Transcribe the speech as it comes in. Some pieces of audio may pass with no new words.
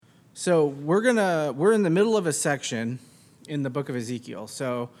So we're in the middle of a section in the book of Ezekiel.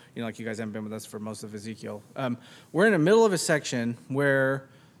 So, like you guys haven't been with us for most of Ezekiel. We're in the middle of a section where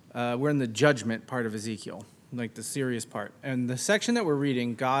we're in the judgment part of Ezekiel, like the serious part. And the section that we're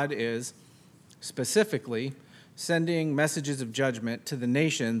reading, God is specifically sending messages of judgment to the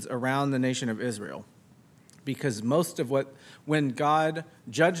nations around the nation of Israel. Because when God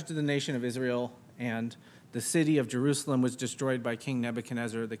judged the nation of Israel and the city of Jerusalem was destroyed by King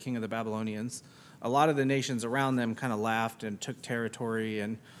Nebuchadnezzar, the king of the Babylonians, a lot of the nations around them kind of laughed and took territory,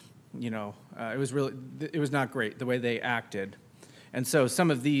 and it was not great the way they acted. And so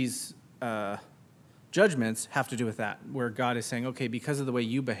some of these judgments have to do with that, where God is saying, okay, because of the way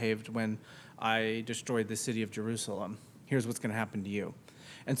you behaved when I destroyed the city of Jerusalem, here's what's going to happen to you.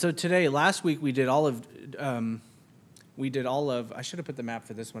 And so today, last week we did all of I should have put the map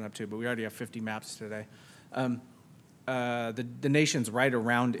for this one up too, but we already have 50 maps today. The nations right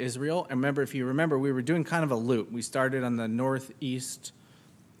around Israel. And if you remember, we were doing kind of a loop. We started on the northeast,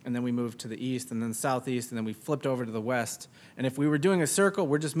 and then we moved to the east, and then southeast, and then we flipped over to the west. And if we were doing a circle,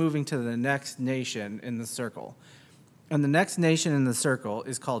 we're just moving to the next nation in the circle. And the next nation in the circle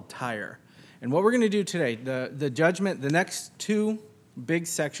is called Tyre. And what we're going to do today, the judgment, the next two big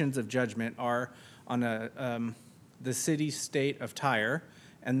sections of judgment are on the city-state of Tyre,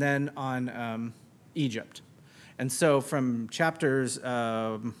 and then on Egypt. And so from chapters,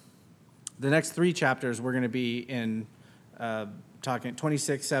 the next three chapters, we're going to be in talking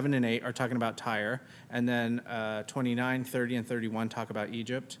 26, 7, and 8 are talking about Tyre, and then 29, 30, and 31 talk about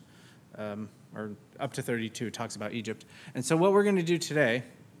Egypt, or up to 32 talks about Egypt. And so what we're going to do today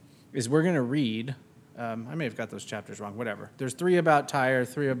is we're going to read, I may have got those chapters wrong, whatever. There's 3 about Tyre,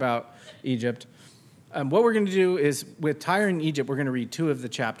 3 about Egypt. What we're going to do is, with Tyre and Egypt, we're going to read 2 of the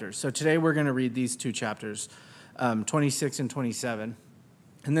chapters. So today we're going to read these 2 chapters, 26 and 27.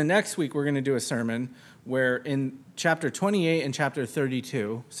 And then next week we're going to do a sermon where in chapter 28 and chapter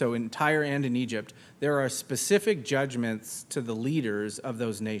 32, so in Tyre and in Egypt, there are specific judgments to the leaders of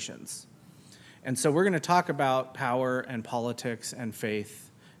those nations. And so we're going to talk about power and politics and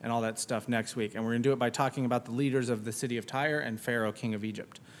faith and all that stuff next week. And we're going to do it by talking about the leaders of the city of Tyre and Pharaoh, king of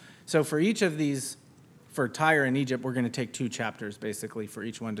Egypt. So for each of these, for Tyre and Egypt, we're going to take 2 chapters, basically, for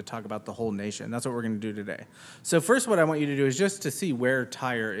each one to talk about the whole nation. That's what we're going to do today. So first, what I want you to do is just to see where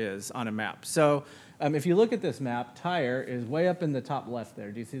Tyre is on a map. So if you look at this map, Tyre is way up in the top left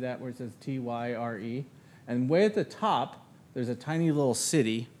there. Do you see that where it says Tyre? And way at the top, there's a tiny little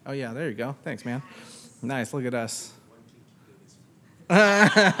city. Oh, yeah, there you go. Thanks, man. Nice. Look at us.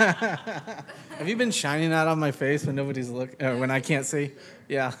 Have you been shining that on my face when nobody's looking, when I can't see?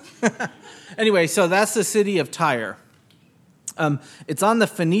 Yeah. Anyway, so that's the city of Tyre. It's on the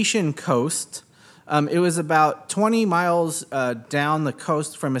Phoenician coast. It was about 20 miles down the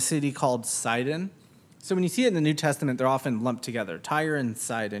coast from a city called Sidon. So when you see it in the New Testament, they're often lumped together, Tyre and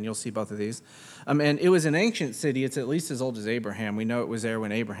Sidon. You'll see both of these. And it was an ancient city. It's at least as old as Abraham. We know it was there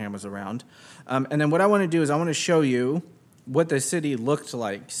when Abraham was around. And then what I want to do is I want to show you what the city looked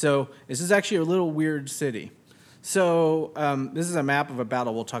like. So this is actually a little weird city. So this is a map of a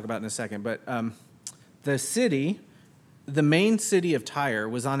battle we'll talk about in a second. But the main city of Tyre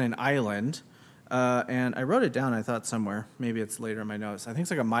was on an island. And I wrote it down, I thought, somewhere. Maybe it's later in my notes. I think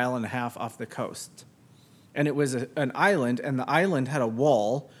it's like 1.5 miles off the coast. And it was an island, and the island had a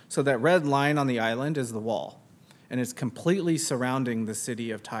wall. So that red line on the island is the wall. And it's completely surrounding the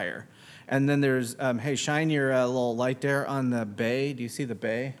city of Tyre. And then there's, hey, shine your little light there on the bay. Do you see the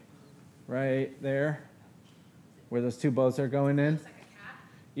bay right there where those 2 boats are going in? Looks like a cat.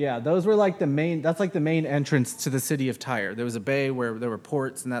 Yeah, those were like that's like the main entrance to the city of Tyre. There was a bay where there were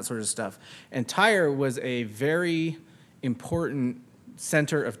ports and that sort of stuff. And Tyre was a very important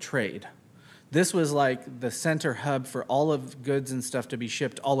center of trade. This was like the center hub for all of goods and stuff to be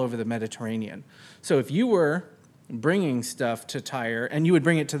shipped all over the Mediterranean. So if you were bringing stuff to Tyre, and you would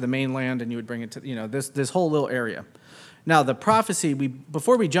bring it to the mainland, and you would bring it to this whole little area. Now the prophecy,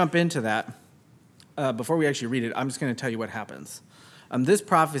 before we jump into that, before we actually read it, I'm just going to tell you what happens. This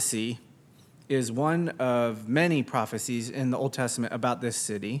prophecy is one of many prophecies in the Old Testament about this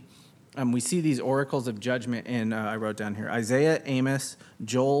city. We see these oracles of judgment in, I wrote down here, Isaiah, Amos,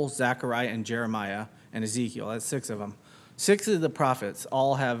 Joel, Zechariah, and Jeremiah, and Ezekiel. That's 6 of them. 6 of the prophets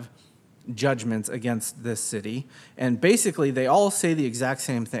all have judgments against this city. And basically, they all say the exact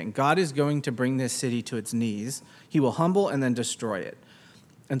same thing. God is going to bring this city to its knees. He will humble and then destroy it.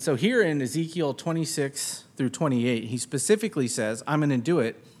 And so here in Ezekiel 26 through 28, he specifically says, I'm going to do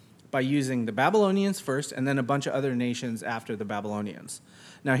it by using the Babylonians first and then a bunch of other nations after the Babylonians.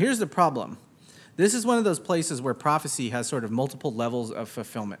 Now, here's the problem. This is one of those places where prophecy has sort of multiple levels of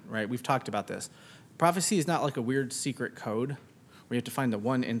fulfillment, right? We've talked about this. Prophecy is not like a weird secret code where you have to find the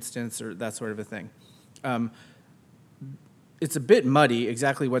one instance or that sort of a thing. It's a bit muddy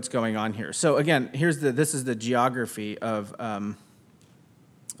exactly what's going on here. So again, this is the geography of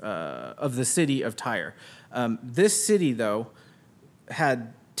the city of Tyre. This city, though,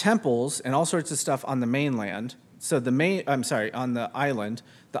 had temples and all sorts of stuff on the mainland. So on the island.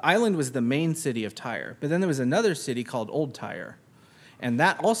 The island was the main city of Tyre. But then there was another city called Old Tyre. And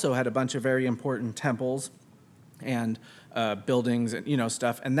that also had a bunch of very important temples and buildings and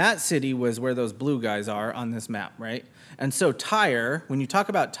stuff. And that city was where those blue guys are on this map, right? And so Tyre, when you talk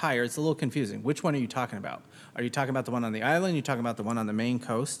about Tyre, it's a little confusing. Which one are you talking about? Are you talking about the one on the island? Are you talking about the one on the main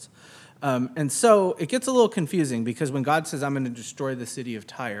coast? And so it gets a little confusing because when God says, I'm going to destroy the city of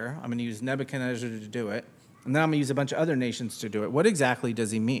Tyre, I'm going to use Nebuchadnezzar to do it, and then I'm going to use a bunch of other nations to do it, what exactly does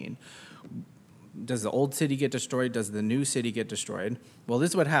he mean? Does the old city get destroyed? Does the new city get destroyed? Well,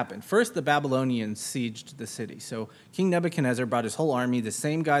 this is what happened. First, the Babylonians sieged the city. So King Nebuchadnezzar brought his whole army, the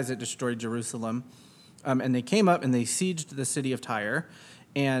same guys that destroyed Jerusalem, and they came up and they sieged the city of Tyre,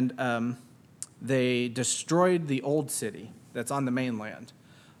 and they destroyed the old city that's on the mainland.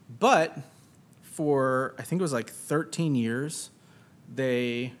 But for, I think it was like 13 years,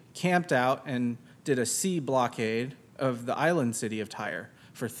 they camped out and did a sea blockade of the island city of Tyre.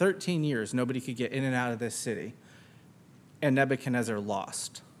 For 13 years, nobody could get in and out of this city. And Nebuchadnezzar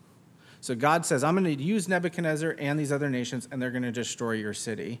lost. So God says, I'm going to use Nebuchadnezzar and these other nations, and they're going to destroy your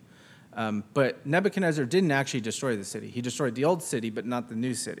city. But Nebuchadnezzar didn't actually destroy the city. He destroyed the old city, but not the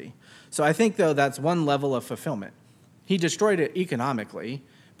new city. So I think, though, that's one level of fulfillment. He destroyed it economically.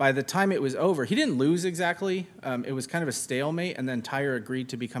 By the time it was over, he didn't lose exactly. It was kind of a stalemate, and then Tyre agreed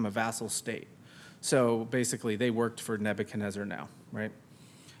to become a vassal state. So basically, they worked for Nebuchadnezzar now, right?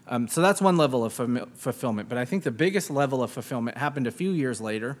 So that's one level of fulfillment. But I think the biggest level of fulfillment happened a few years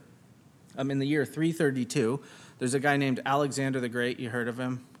later. In the year 332, there's a guy named Alexander the Great. You heard of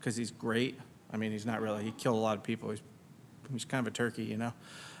him? Because he's great. I mean, he's not really. He killed a lot of people. He's kind of a turkey,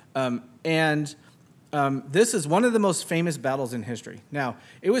 This is one of the most famous battles in history. Now,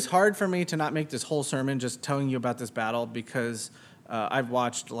 it was hard for me to not make this whole sermon just telling you about this battle because I've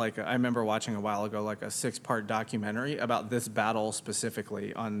watched, I remember watching a while ago, like a 6-part documentary about this battle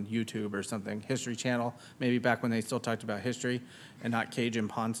specifically on YouTube or something, History Channel, maybe back when they still talked about history and not Cajun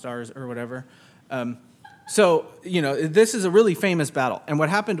Pawn Stars or whatever. This is a really famous battle. And what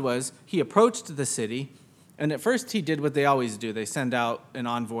happened was he approached the city, and at first he did what they always do. They send out an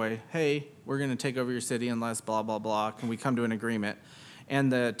envoy, hey, we're going to take over your city unless blah, blah, blah. Can we come to an agreement?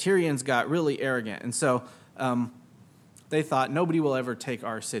 And the Tyrians got really arrogant. And so they thought, nobody will ever take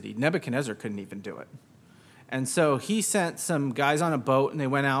our city. Nebuchadnezzar couldn't even do it. And so he sent some guys on a boat, and they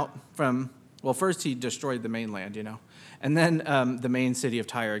went out first he destroyed the mainland, And then the main city of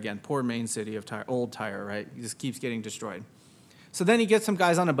Tyre again, poor main city of Tyre, old Tyre, right? He just keeps getting destroyed. So then he gets some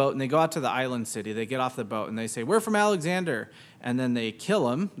guys on a boat, and they go out to the island city. They get off the boat, and they say, we're from Alexander. And then they kill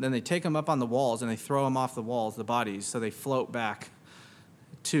him. Then they take him up on the walls, and they throw him off the walls, the bodies, so they float back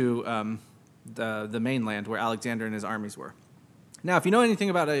to the mainland where Alexander and his armies were. Now, if you know anything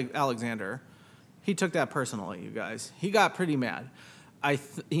about Alexander, he took that personally, you guys. He got pretty mad.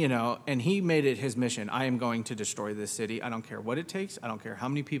 And he made it his mission. I am going to destroy this city. I don't care what it takes. I don't care how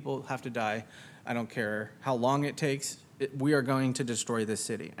many people have to die. I don't care how long it takes. We are going to destroy this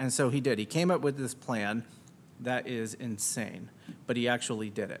city. And so he did. He came up with this plan that is insane, but he actually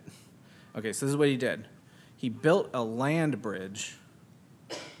did it. Okay, so this is what he did. He built a land bridge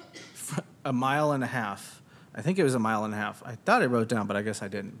a mile and a half. I think it was a mile and a half. I thought I wrote down, but I guess I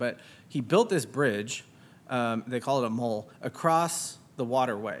didn't. But he built this bridge, they call it a mole, across the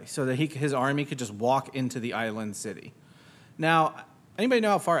waterway so that his army could just walk into the island city. Now, anybody know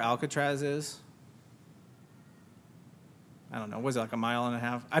how far Alcatraz is? I don't know. Was it like a mile and a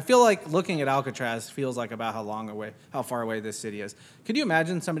half? I feel like looking at Alcatraz feels like about how far away this city is. Could you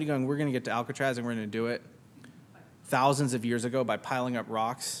imagine somebody going, we're going to get to Alcatraz and we're going to do it thousands of years ago by piling up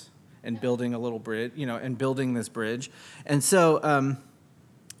rocks and building a little bridge, and building this bridge. And so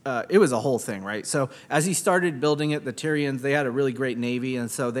it was a whole thing, right? So as he started building it, the Tyrians, they had a really great navy, and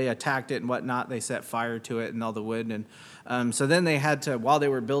so they attacked it and whatnot. They set fire to it and all the wood. And so then they had to, while they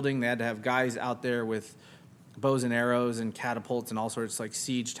were building, they had to have guys out there with bows and arrows and catapults and all sorts, like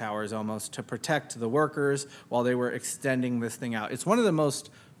siege towers almost, to protect the workers while they were extending this thing out. It's one of the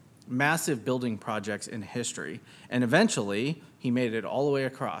most massive building projects in history. And eventually, he made it all the way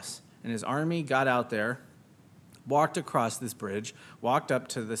across. And his army got out there, walked across this bridge, walked up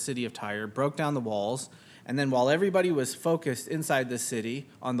to the city of Tyre, broke down the walls, And then while everybody was focused inside the city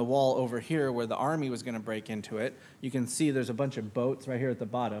on the wall over here where the army was going to break into it, you can see there's a bunch of boats right here at the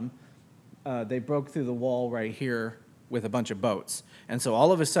bottom. They broke through the wall right here with a bunch of boats. And so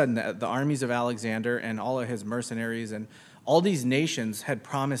all of a sudden, the armies of Alexander and all of his mercenaries and all these nations had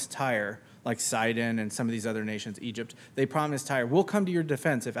promised Tyre, like Sidon and some of these other nations, Egypt, they promised Tyre, we'll come to your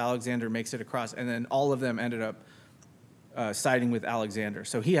defense if Alexander makes it across. And then all of them ended up siding with Alexander.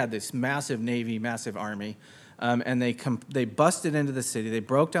 So he had this massive navy, massive army, and they busted into the city. They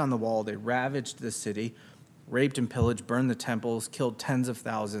broke down the wall. They ravaged the city, raped and pillaged, burned the temples, killed tens of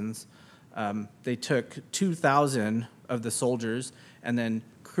thousands. They took 2,000 of the soldiers and then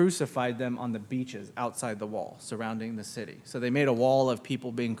crucified them on the beaches outside the wall surrounding the city. So they made a wall of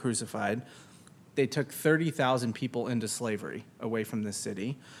people being crucified. They took 30,000 people into slavery away from the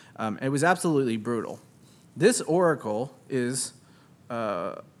city. It was absolutely brutal. This oracle is,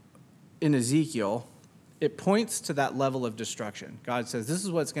 in Ezekiel, it points to that level of destruction. God says, this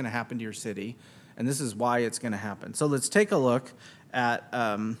is what's going to happen to your city, and this is why it's going to happen. So let's take a look at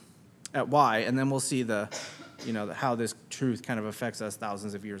why, and then we'll see how this truth kind of affects us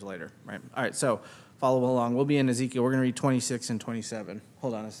thousands of years later, right? All right, so follow along. We'll be in Ezekiel. We're going to read 26 and 27.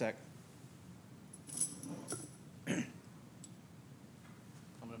 Hold on a sec. I'm going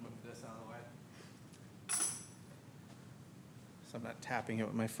to move this out of the way. So I'm not tapping it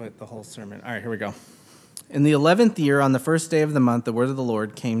with my foot the whole sermon. All right, here we go. In the 11th year, on the first day of the month, the word of the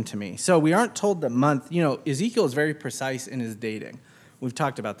Lord came to me. So we aren't told the month. Ezekiel is very precise in his dating. We've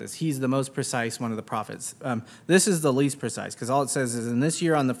talked about this. He's the most precise one of the prophets. This is the least precise, because all it says is in this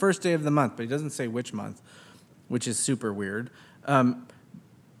year on the first day of the month, but he doesn't say which month, which is super weird.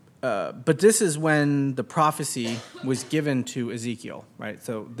 But this is when the prophecy was given to Ezekiel, right?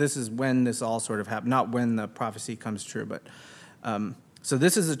 So this is when this all sort of happened, not when the prophecy comes true, but so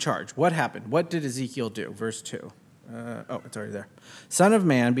this is a charge. What happened? What did Ezekiel do? Verse 2. It's already there. Son of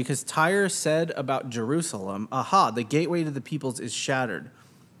man, because Tyre said about Jerusalem, aha, the gateway to the peoples is shattered.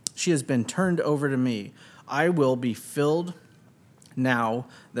 She has been turned over to me. I will be filled now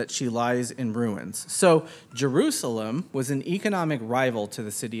that she lies in ruins. So Jerusalem was an economic rival to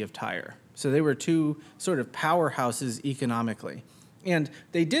the city of Tyre. So they were two sort of powerhouses economically. And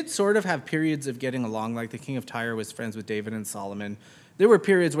they did sort of have periods of getting along, like the king of Tyre was friends with David and Solomon. There were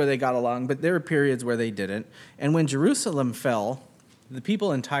periods where they got along, but there were periods where they didn't. And when Jerusalem fell, the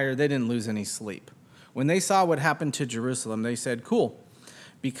people in Tyre, they didn't lose any sleep. When they saw what happened to Jerusalem, they said, cool,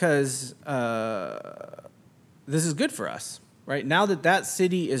 because this is good for us, right? Now that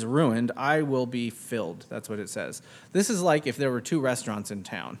city is ruined, I will be filled. That's what it says. This is like if there were two restaurants in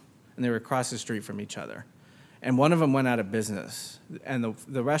town, and they were across the street from each other. And one of them went out of business. And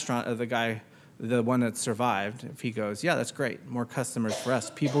the restaurant of the guy, the one that survived, if he goes, yeah, that's great. More customers for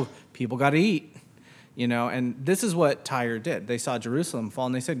us. People got to eat, And this is what Tyre did. They saw Jerusalem fall,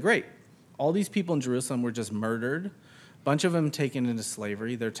 and they said, great. All these people in Jerusalem were just murdered. A bunch of them taken into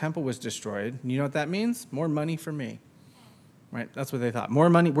slavery. Their temple was destroyed. And you know what that means? More money for me, right? That's what they thought. More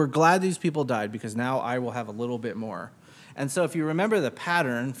money. We're glad these people died because now I will have a little bit more. And so if you remember the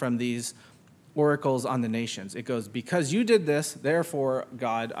pattern from these oracles on the nations, it goes, because you did this, therefore,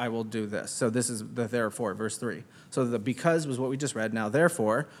 God, I will do this. So this is the therefore, verse 3. So the because was what we just read. Now,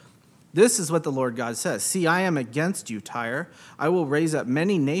 therefore, this is what the Lord God says. See, I am against you, Tyre. I will raise up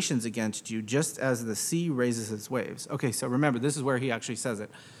many nations against you, just as the sea raises its waves. Okay, so remember, this is where he actually says it.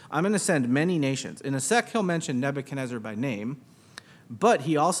 I'm going to send many nations. In a sec, he'll mention Nebuchadnezzar by name, but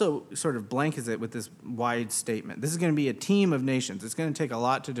he also sort of blankets it with this wide statement. This is going to be a team of nations. It's going to take a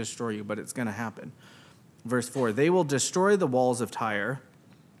lot to destroy you, but it's going to happen. Verse 4, they will destroy the walls of Tyre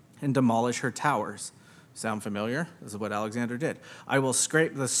and demolish her towers. Sound familiar? This is what Alexander did. I will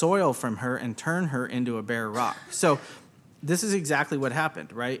scrape the soil from her and turn her into a bare rock. So this is exactly what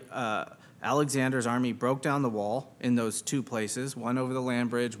happened, right? Alexander's army broke down the wall in those two places, one over the land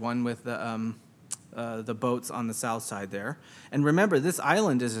bridge, one with the boats on the south side there. And remember, this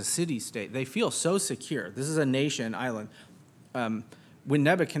island is a city-state. They feel so secure. This is a nation island. When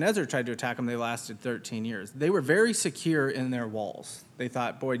Nebuchadnezzar tried to attack them, they lasted 13 years. They were very secure in their walls. They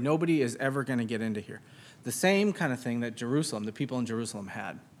thought, boy, nobody is ever going to get into here. The same kind of thing that Jerusalem, the people in Jerusalem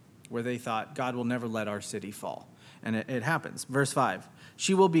had, where they thought, God will never let our city fall. And it happens. Verse 5,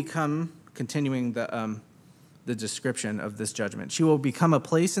 she will become, continuing the description of this judgment. She will become a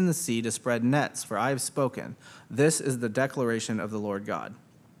place in the sea to spread nets, for I have spoken. This is the declaration of the Lord God.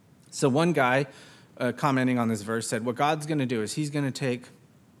 So one guy commenting on this verse said, what God's going to do is he's going to take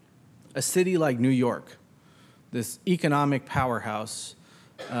a city like New York, this economic powerhouse,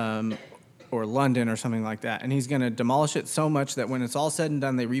 or London or something like that, and he's going to demolish it so much that when it's all said and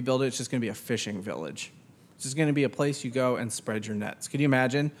done, they rebuild it, it's just going to be a fishing village. It's just going to be a place you go and spread your nets. Could you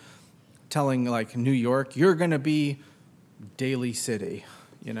imagine telling like New York, you're going to be Daly City,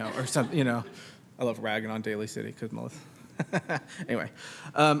 or something, I love ragging on Daly City because Melissa. Anyway,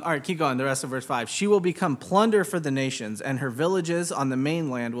 all right, keep going. The rest of verse 5. She will become plunder for the nations, and her villages on the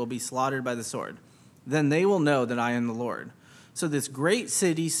mainland will be slaughtered by the sword. Then they will know that I am the Lord. So this great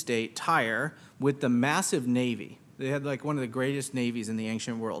city-state, Tyre, with the massive navy, they had like one of the greatest navies in the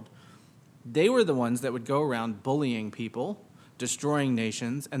ancient world. They were the ones that would go around bullying people, destroying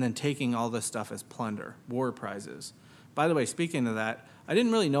nations, and then taking all this stuff as plunder, war prizes. By the way, speaking of that, I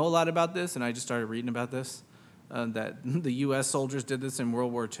didn't really know a lot about this, and I just started reading about this. That the U.S. soldiers did this in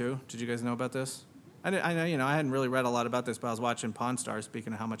World War II. Did you guys know about this? I know, I hadn't really read a lot about this, but I was watching Pawn Stars,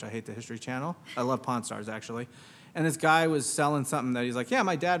 speaking of how much I hate the History Channel. I love Pawn Stars, actually. And this guy was selling something that he's like, yeah,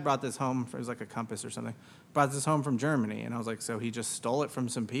 my dad brought this home. It was like a compass or something. Brought this home from Germany. And I was like, so he just stole it from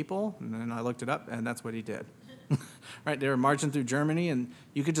some people? And then I looked it up, and that's what he did. Right? They were marching through Germany, and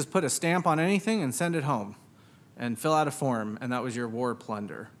you could just put a stamp on anything and send it home and fill out a form, and that was your war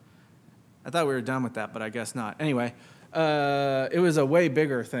plunder. I thought we were done with that, but I guess not. Anyway, it was a way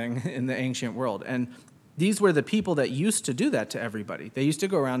bigger thing in the ancient world. And these were the people that used to do that to everybody. They used to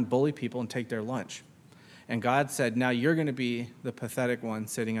go around, bully people, and take their lunch. And God said, now you're going to be the pathetic one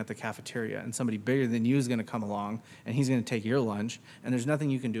sitting at the cafeteria, and somebody bigger than you is going to come along, and he's going to take your lunch, and there's nothing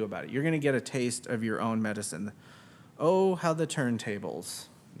you can do about it. You're going to get a taste of your own medicine. Oh, how the turntables.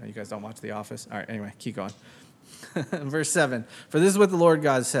 Now, you guys don't watch The Office? All right, anyway, keep going. Verse 7, for this is what the Lord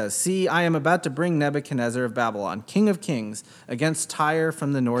God says. See, I am about to bring Nebuchadnezzar of Babylon, king of kings, against Tyre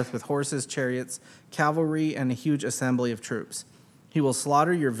from the north with horses, chariots, cavalry, and a huge assembly of troops. He will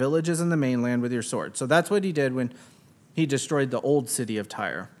slaughter your villages in the mainland with your sword. So that's what he did when he destroyed the old city of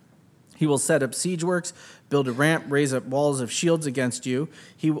Tyre. He will set up siege works, build a ramp, raise up walls of shields against you.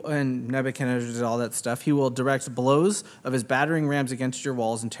 And Nebuchadnezzar did all that stuff. He will direct blows of his battering rams against your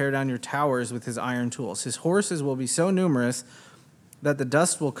walls and tear down your towers with his iron tools. His horses will be so numerous that the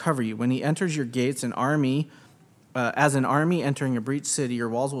dust will cover you. When he enters your gates, as an army entering a breached city, your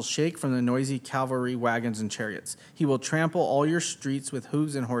walls will shake from the noisy cavalry, wagons, and chariots. He will trample all your streets with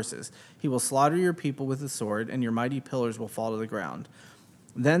hooves and horses. He will slaughter your people with the sword, and your mighty pillars will fall to the ground.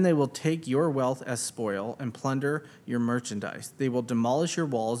 Then they will take your wealth as spoil and plunder your merchandise. They will demolish your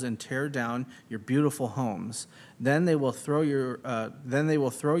walls and tear down your beautiful homes. Then they will throw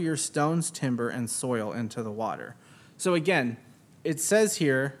your stones, timber, and soil into the water. So again, it says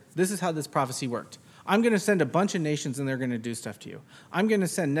here, this is how this prophecy worked. I'm going to send a bunch of nations, and they're going to do stuff to you. I'm going to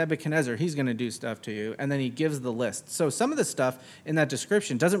send Nebuchadnezzar. He's going to do stuff to you. And then he gives the list. So some of the stuff in that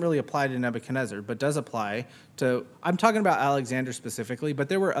description doesn't really apply to Nebuchadnezzar, but does apply to, I'm talking about Alexander specifically, but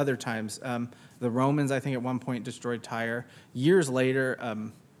there were other times. The Romans, I think, at one point destroyed Tyre. Years later,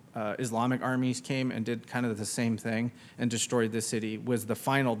 Islamic armies came and did kind of the same thing and destroyed this city. Was the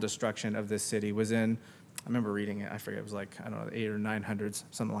final destruction of this city was in, I remember reading it, I forget, it was like, I don't know, the 800s or 900s,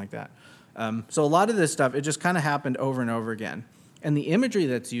 something like that. So a lot of this stuff, it just kind of happened over and over again. And the imagery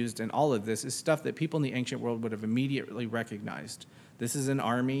that's used in all of this is stuff that people in the ancient world would have immediately recognized. This is an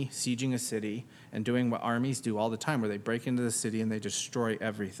army sieging a city and doing what armies do all the time, where they break into the city and they destroy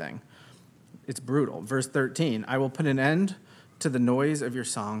everything. It's brutal. Verse 13, I will put an end to the noise of your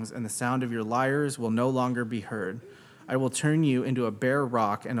songs, and the sound of your lyres will no longer be heard. I will turn you into a bare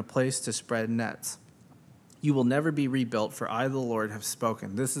rock and a place to spread nets. You will never be rebuilt, for I, the Lord, have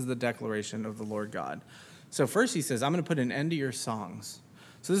spoken. This is the declaration of the Lord God. So first he says, I'm going to put an end to your songs.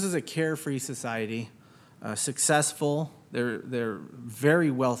 So this is a carefree society, successful. They're very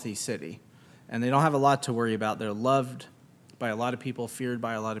wealthy city, and they don't have a lot to worry about. They're loved by a lot of people, feared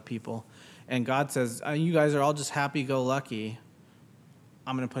by a lot of people. And God says, you guys are all just happy-go-lucky.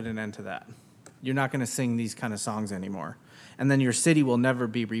 I'm going to put an end to that. You're not going to sing these kind of songs anymore. And then your city will never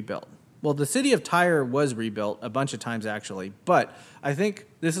be rebuilt. Well, the city of Tyre was rebuilt a bunch of times, actually. But I think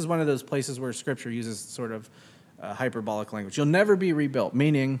this is one of those places where Scripture uses sort of hyperbolic language. You'll never be rebuilt,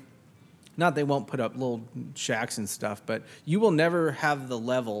 meaning not they won't put up little shacks and stuff, but you will never have the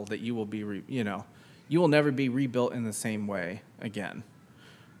level that you will be, you will never be rebuilt in the same way again,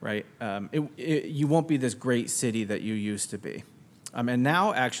 right? You won't be this great city that you used to be. And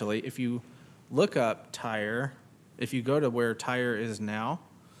now, actually, if you look up Tyre, if you go to where Tyre is now,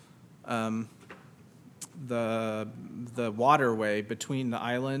 the waterway between the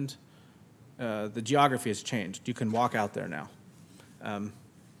island, the geography has changed. You can walk out there now.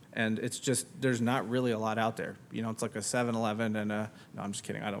 And it's just, there's not really a lot out there. It's like a 7-Eleven and no, I'm just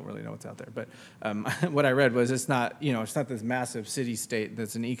kidding. I don't really know what's out there. But what I read was it's not this massive city state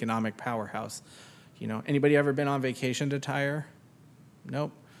that's an economic powerhouse. Anybody ever been on vacation to Tyre?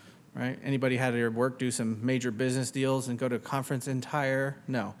 Nope. right? Anybody had at work do some major business deals and go to a conference in Tyre?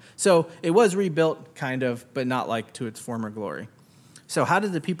 No. So it was rebuilt, kind of, but not like to its former glory. So how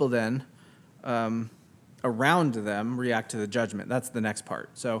did the people then around them react to the judgment? That's the next part.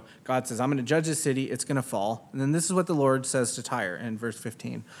 So God says, I'm going to judge the city. It's going to fall. And then this is what the Lord says to Tyre in verse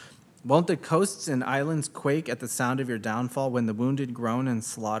 15. Won't the coasts and islands quake at the sound of your downfall when the wounded groan and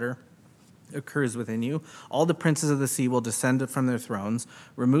slaughter occurs within you? All the princes of the sea will descend from their thrones,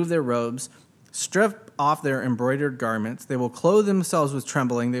 remove their robes, strip off their embroidered garments. They will clothe themselves with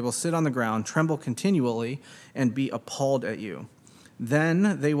trembling. They will sit on the ground, tremble continually, and be appalled at you.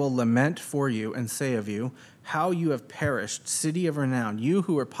 Then they will lament for you and say of you, how you have perished, city of renown, you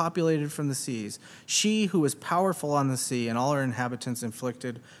who were populated from the seas, she who was powerful on the sea, and all her inhabitants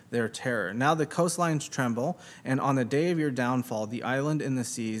inflicted their terror. Now the coastlines tremble, and on the day of your downfall, the island and the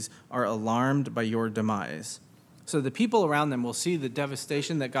seas are alarmed by your demise. So the people around them will see the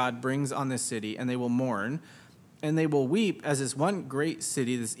devastation that God brings on this city, and they will mourn, and they will weep as this one great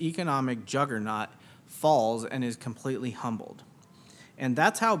city, this economic juggernaut, falls and is completely humbled. And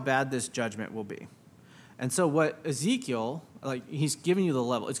that's how bad this judgment will be. And so what Ezekiel, he's giving you the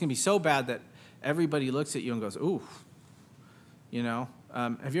level. It's going to be so bad that everybody looks at you and goes, ooh.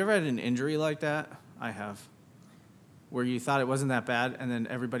 Have you ever had an injury like that? I have. Where you thought it wasn't that bad, and then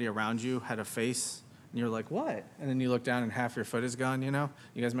everybody around you had a face, and you're like, what? And then you look down, and half your foot is gone, You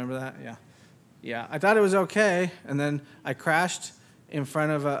guys remember that? Yeah. Yeah, I thought it was okay, and then I crashed in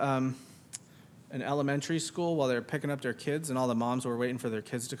front of an elementary school while they were picking up their kids, and all the moms were waiting for their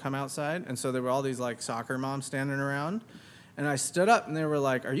kids to come outside. And so there were all these soccer moms standing around. And I stood up and they were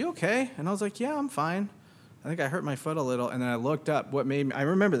like, are you okay? And I was like, yeah, I'm fine. I think I hurt my foot a little. And then I looked up. I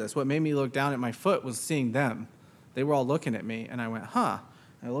remember this. What made me look down at my foot was seeing them. They were all looking at me. And I went, huh.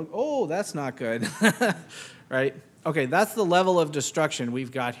 And I looked, oh, that's not good. Right? Okay, that's the level of destruction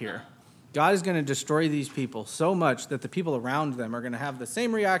we've got here. God is going to destroy these people so much that the people around them are going to have the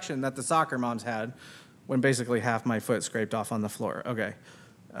same reaction that the soccer moms had when basically half my foot scraped off on the floor. Okay.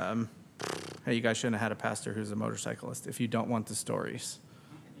 Hey, you guys shouldn't have had a pastor who's a motorcyclist if you don't want the stories.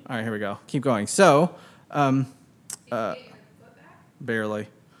 All right, here we go. Keep going. So, barely.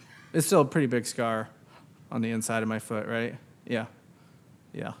 It's still a pretty big scar on the inside of my foot, right? Yeah.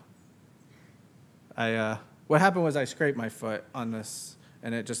 What happened was I scraped my foot on this,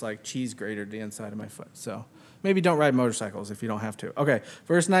 and it just cheese grated the inside of my foot. So maybe don't ride motorcycles if you don't have to. Okay,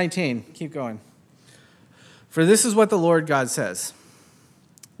 verse 19. Keep going. For this is what the Lord God says.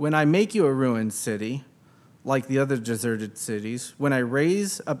 When I make you a ruined city, like the other deserted cities, when I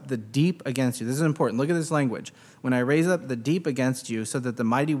raise up the deep against you. This is important. Look at this language. When I raise up the deep against you so that the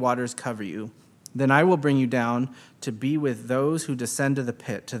mighty waters cover you, then I will bring you down to be with those who descend to the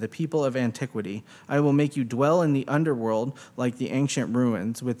pit, to the people of antiquity. I will make you dwell in the underworld like the ancient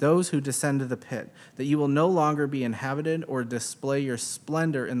ruins, with those who descend to the pit, that you will no longer be inhabited or display your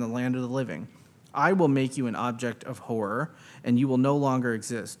splendor in the land of the living. I will make you an object of horror, and you will no longer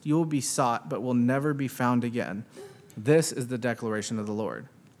exist. You will be sought, but will never be found again. This is the declaration of the Lord.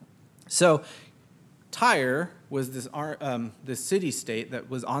 So Tyre was this city-state that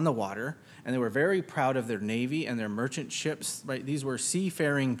was on the water, and they were very proud of their navy and their merchant ships. Right? These were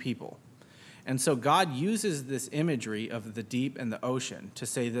seafaring people. And so God uses this imagery of the deep and the ocean to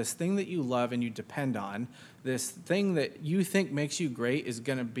say this thing that you love and you depend on, this thing that you think makes you great is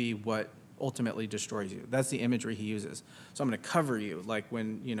going to be what ultimately destroys you. That's the imagery he uses. So I'm going to cover you like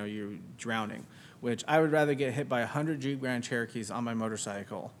when you're drowning, which I would rather get hit by 100 Jeep Grand Cherokees on my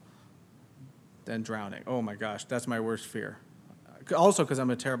motorcycle than drowning. Oh my gosh, that's my worst fear. Also because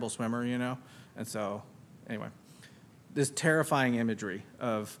I'm a terrible swimmer, and so anyway, this terrifying imagery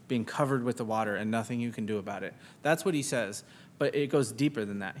of being covered with the water and nothing you can do about it. That's what he says, but it goes deeper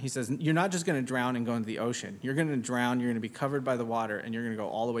than that. He says, you're not just going to drown and go into the ocean. You're going to drown, you're going to be covered by the water, and you're going to go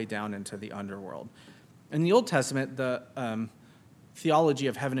all the way down into the underworld. In the Old Testament, the theology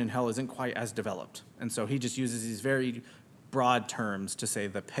of heaven and hell isn't quite as developed, and so he just uses these very broad terms to say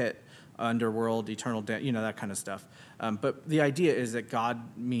the pit, underworld, eternal death, that kind of stuff. But the idea is that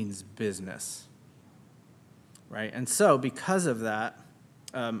God means business, right? And so because of that,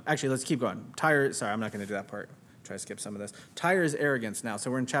 actually, let's keep going. Tyre, sorry, I'm not going to do that part. Try to skip some of this. Tyre is arrogance now, so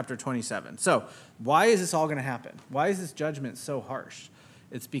we're in chapter 27. So why is this all going to happen? Why is this judgment so harsh?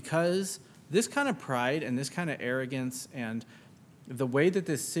 It's because this kind of pride and this kind of arrogance and the way that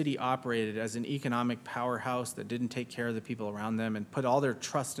this city operated as an economic powerhouse that didn't take care of the people around them and put all their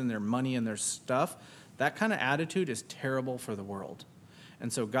trust in their money and their stuff, that kind of attitude is terrible for the world.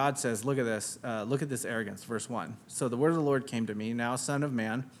 And so God says, look at this arrogance, verse 1. So the word of the Lord came to me, now son of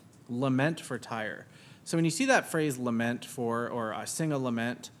man, lament for Tyre. So when you see that phrase lament for, or sing a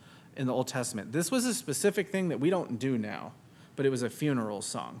lament, in the Old Testament. This was a specific thing that we don't do now, but it was a funeral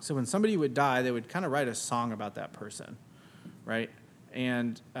song. So when somebody would die, they would kind of write a song about that person, right?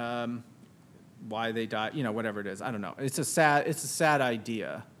 And why they died, whatever it is. I don't know. It's a sad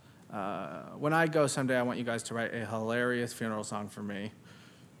idea. When I go someday, I want you guys to write a hilarious funeral song for me.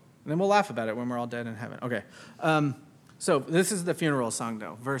 And then we'll laugh about it when we're all dead in heaven. Okay. So this is the funeral song,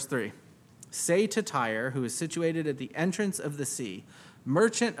 though. Verse 3. Say to Tyre, who is situated at the entrance of the sea,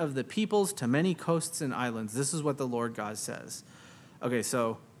 merchant of the peoples to many coasts and islands. This is what the Lord God says. Okay,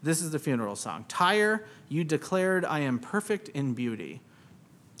 so this is the funeral song. Tyre, you declared, I am perfect in beauty.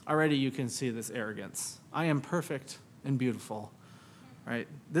 Already you can see this arrogance. I am perfect and beautiful, right?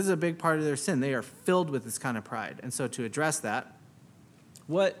 This is a big part of their sin. They are filled with this kind of pride. And so to address that,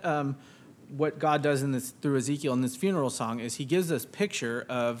 what God does through Ezekiel in this funeral song is he gives this picture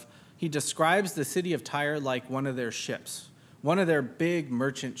of, he describes the city of Tyre like one of their ships, one of their big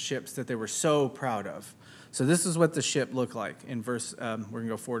merchant ships that they were so proud of. So this is what the ship looked like in verse, we're going to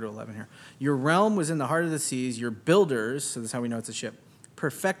go 4 to 11 here. Your realm was in the heart of the seas. Your builders, so this is how we know it's a ship,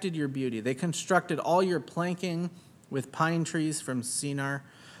 perfected your beauty. They constructed all your planking with pine trees from Shinar.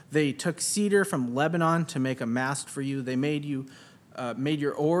 They took cedar from Lebanon to make a mast for you. They made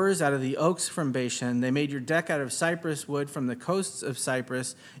your oars out of the oaks from Bashan. They made your deck out of cypress wood from the coasts of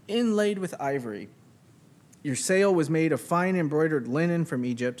Cyprus, inlaid with ivory. Your sail was made of fine embroidered linen from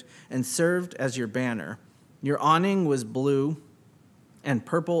Egypt and served as your banner. Your awning was blue and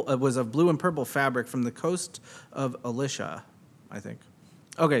purple. Was of blue and purple fabric from the coast of Elisha, I think.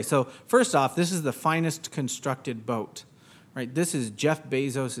 Okay, so first off, this is the finest constructed boat, right? This is Jeff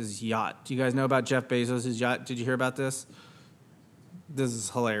Bezos' yacht. Do you guys know about Jeff Bezos' yacht? Did you hear about this? This is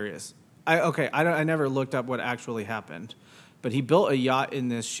hilarious. I never looked up what actually happened, but he built a yacht in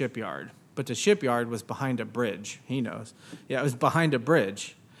this shipyard. But the shipyard was behind a bridge. He knows. Yeah, it was behind a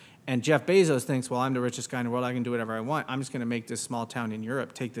bridge. And Jeff Bezos thinks, well, I'm the richest guy in the world. I can do whatever I want. I'm just going to make this small town in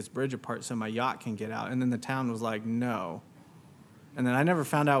Europe take this bridge apart so my yacht can get out. And then the town was like, no. And then I never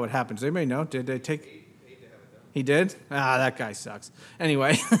found out what happened. Does anybody know? Did they take... He did? That guy sucks.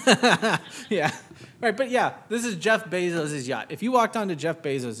 Anyway. Yeah. Right, but yeah, this is Jeff Bezos' yacht. If you walked onto Jeff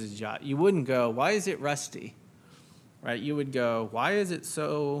Bezos' yacht, you wouldn't go, why is it rusty? Right? You would go, why is it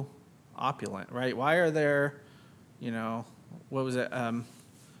so opulent, right? Why are there, what was it?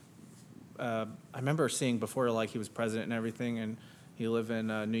 I remember seeing before, like, he was president and everything, and he lived in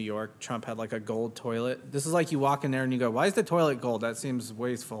New York. Trump had, like, a gold toilet. This is like you walk in there and you go, why is the toilet gold? That seems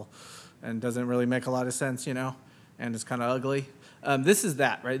wasteful and doesn't really make a lot of sense, and it's kind of ugly. This is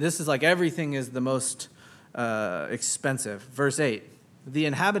that, right? This is like everything is the most expensive. Verse 8. The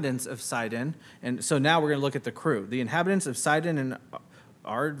inhabitants of Sidon, and so now we're going to look at the crew. The inhabitants of Sidon and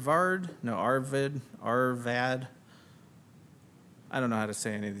Arvad. I don't know how to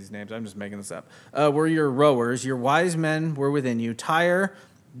say any of these names. I'm just making this up. Were your rowers. Your wise men were within you. Tyre,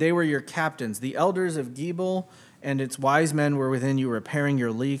 they were your captains. The elders of Gebel and its wise men were within you, repairing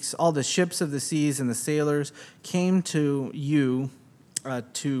your leaks. All the ships of the seas and the sailors came to you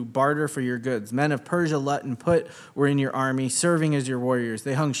to barter for your goods. Men of Persia, Lut, and Put were in your army, serving as your warriors.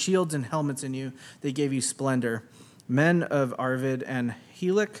 They hung shields and helmets in you. They gave you splendor. Men of Arvid and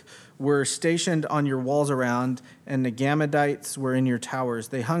Helek were stationed on your walls around, and the Gammadites were in your towers.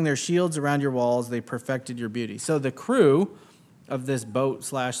 They hung their shields around your walls. They perfected your beauty. So the crew of this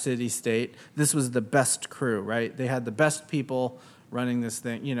boat/city-state, this was the best crew, right? They had the best people running this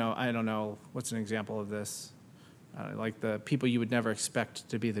thing. I don't know, what's an example of this? Like the people you would never expect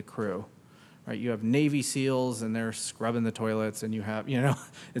to be the crew, right? You have Navy SEALs, and they're scrubbing the toilets, and you have,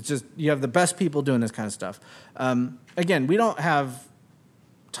 it's just, you have the best people doing this kind of stuff. Again, we don't have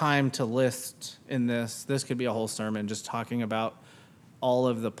time to list in this. This could be a whole sermon just talking about all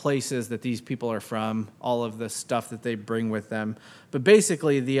of the places that these people are from, all of the stuff that they bring with them. But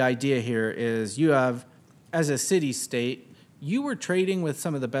basically, the idea here is you have, as a city-state, you were trading with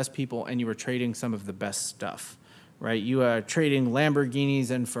some of the best people, and you were trading some of the best stuff, right? You are trading Lamborghinis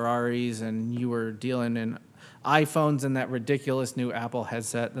and Ferraris, and you were dealing in iPhones and that ridiculous new Apple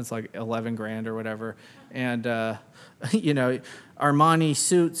headset that's like $11,000 or whatever, and Armani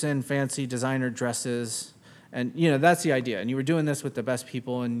suits and fancy designer dresses, and that's the idea. And you were doing this with the best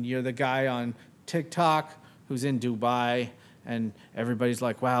people, and you're the guy on TikTok who's in Dubai, and everybody's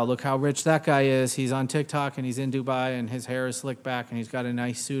like, wow, look how rich that guy is. He's on TikTok and he's in Dubai, and his hair is slicked back, and he's got a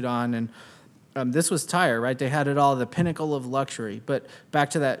nice suit on. And this was Tyre, right? They had it all, the pinnacle of luxury. But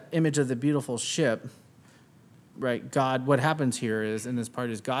back to that image of the beautiful ship, right? God, what happens here is, in this part,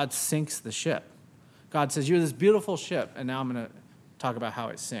 is God sinks the ship. God says, you're this beautiful ship, and now I'm going to talk about how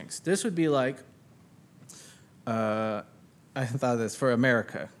it sinks. This would be like I thought of this for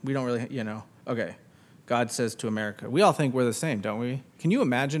America. We don't really, okay. God says to America. We all think we're the same, don't we? Can you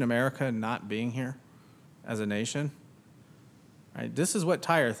imagine America not being here as a nation? Right? This is what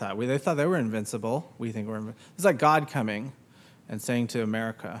Tyre thought. They thought they were invincible. We think we're invincible. It's like God coming and saying to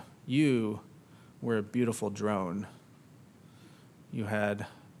America, you were a beautiful drone. You had,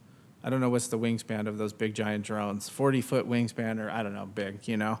 I don't know what's the wingspan of those big giant drones, 40-foot wingspan, or I don't know, big,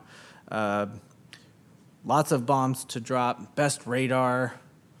 lots of bombs to drop, best radar,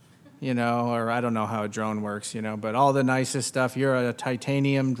 or I don't know how a drone works, but all the nicest stuff. You're a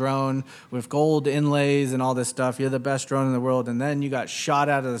titanium drone with gold inlays and all this stuff. You're the best drone in the world. And then you got shot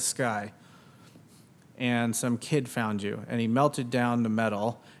out of the sky. And some kid found you, and he melted down the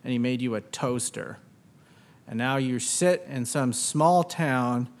metal, and he made you a toaster. And now you sit in some small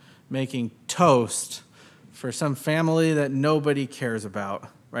town making toast for some family that nobody cares about,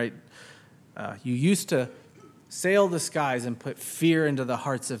 right? You used to sail the skies and put fear into the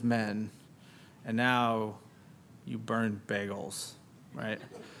hearts of men, and now you burn bagels, right?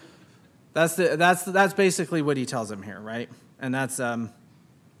 That's basically what he tells him here, right? And that's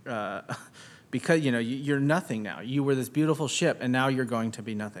because you're nothing now. You were this beautiful ship, and now you're going to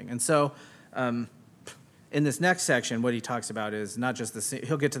be nothing. And so, in this next section, what he talks about is not just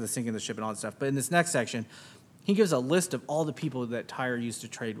he'll get to the sinking of the ship and all that stuff, but in this next section, he gives a list of all the people that Tyre used to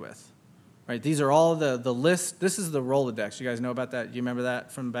trade with. Right, these are all the list. This is the Rolodex. You guys know about that? You remember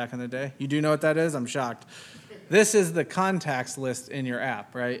that from back in the day? You do know what that is? I'm shocked. This is the contacts list in your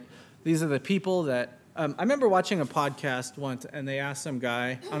app, right? These are the people that... I remember watching a podcast once, and they asked some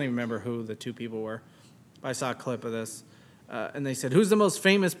guy, I don't even remember who the two people were, but I saw a clip of this, and they said, who's the most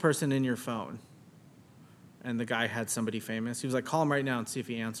famous person in your phone? And the guy had somebody famous. He was like, call him right now and see if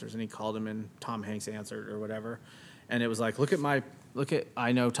he answers. And he called him, and Tom Hanks answered or whatever. And it was like,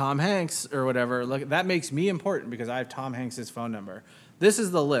 I know Tom Hanks or whatever. Look, that makes me important because I have Tom Hanks' phone number. This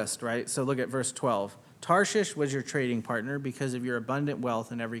is the list, right? So look at verse 12. Tarshish was your trading partner because of your abundant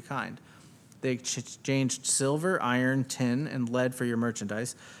wealth in every kind. They exchanged silver, iron, tin, and lead for your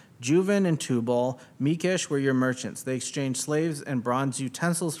merchandise. Juvan and Tubal, Mekish were your merchants. They exchanged slaves and bronze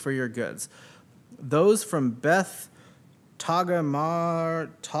utensils for your goods. Those from Beth Tagarmah,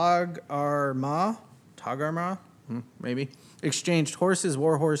 maybe, exchanged horses,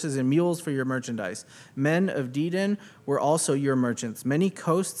 war horses, and mules for your merchandise. Men of Dedan were also your merchants. Many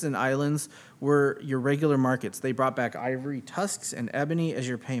coasts and islands were your regular markets. They brought back ivory tusks and ebony as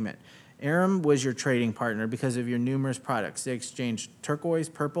your payment. Aram was your trading partner because of your numerous products. They exchanged turquoise,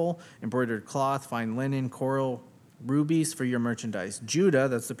 purple, embroidered cloth, fine linen, coral, rubies for your merchandise. Judah,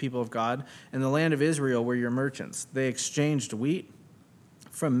 that's the people of God, and the land of Israel were your merchants. They exchanged wheat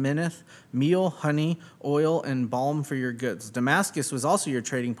from Minnith, meal, honey, oil, and balm for your goods. Damascus was also your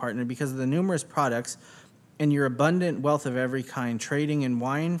trading partner because of the numerous products and your abundant wealth of every kind, trading in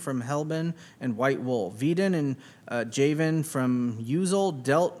wine from Helbon and white wool. Vedin and Javan from Uzal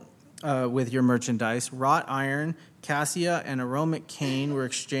dealt with your merchandise. Wrought iron, cassia, and aromatic cane were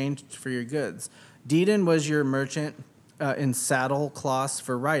exchanged for your goods. Dedan was your merchant in saddle cloths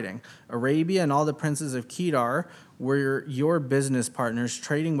for riding. Arabia and all the princes of Kedar were your business partners,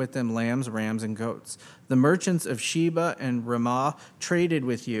 trading with them lambs, rams, and goats. The merchants of Sheba and Ramah traded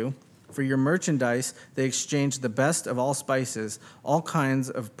with you. For your merchandise, they exchanged the best of all spices, all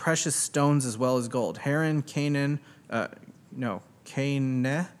kinds of precious stones as well as gold. Haran, Canaan,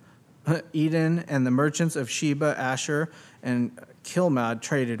 Eden, and the merchants of Sheba, Asher, and Kilmad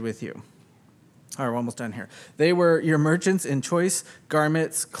traded with you. All right, we're almost done here. They were your merchants in choice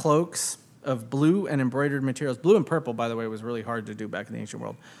garments, cloaks of blue and embroidered materials. Blue and purple, by the way, was really hard to do back in the ancient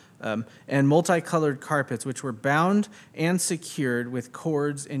world. And multicolored carpets, which were bound and secured with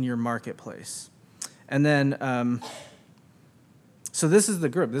cords in your marketplace. And then, so this is the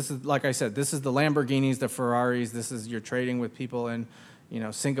group. This is, like I said, this is the Lamborghinis, the Ferraris. This is you're trading with people in,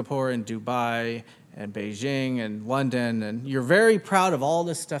 Singapore and Dubai and Beijing and London. And you're very proud of all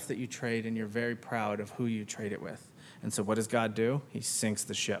this stuff that you trade, and you're very proud of who you trade it with. And so what does God do? He sinks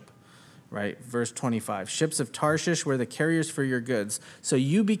the ship. Right, verse 25, ships of Tarshish were the carriers for your goods. So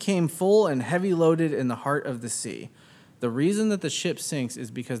you became full and heavy loaded in the heart of the sea. The reason that the ship sinks is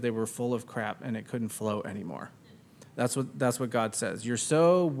because they were full of crap and it couldn't float anymore. That's what God says. You're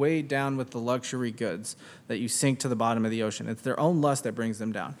so weighed down with the luxury goods that you sink to the bottom of the ocean. It's their own lust that brings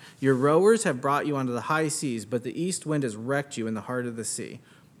them down. Your rowers have brought you onto the high seas, but the east wind has wrecked you in the heart of the sea.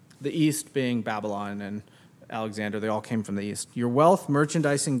 The east being Babylon and Alexander, they all came from the east. Your wealth,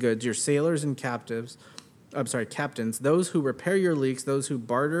 merchandise, and goods, your sailors and captives, captains, those who repair your leaks, those who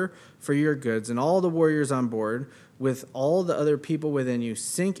barter for your goods, and all the warriors on board, with all the other people within you,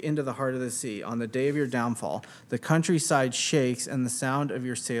 sink into the heart of the sea on the day of your downfall. The countryside shakes, and the sound of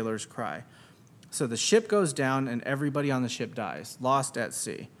your sailors cry. So the ship goes down, and everybody on the ship dies, lost at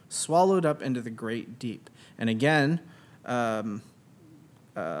sea, swallowed up into the great deep. And again, the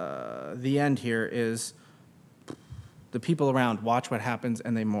end here is the people around watch what happens,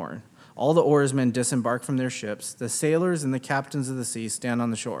 and they mourn. All the oarsmen disembark from their ships. The sailors and the captains of the sea stand on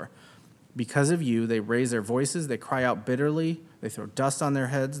the shore. Because of you, they raise their voices. They cry out bitterly. They throw dust on their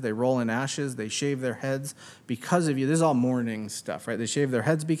heads. They roll in ashes. They shave their heads because of you. This is all mourning stuff, right? They shave their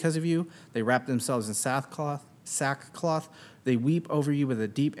heads because of you. They wrap themselves in sackcloth. They weep over you with a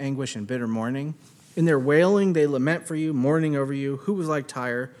deep anguish and bitter mourning. In their wailing, they lament for you, mourning over you. Who was like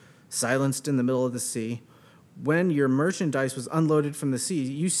Tyre, silenced in the middle of the sea? When your merchandise was unloaded from the sea,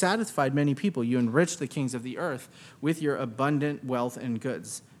 you satisfied many people. You enriched the kings of the earth with your abundant wealth and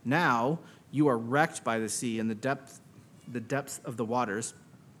goods. Now you are wrecked by the sea and the depths of the waters.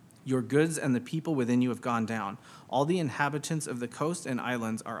 Your goods and the people within you have gone down. All the inhabitants of the coast and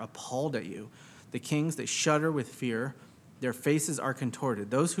islands are appalled at you. The kings, they shudder with fear. Their faces are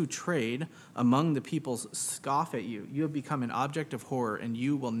contorted. Those who trade among the peoples scoff at you. You have become an object of horror, and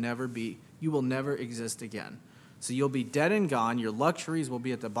you will never exist again. So you'll be dead and gone. Your luxuries will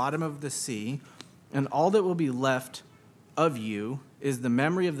be at the bottom of the sea, and all that will be left of you is the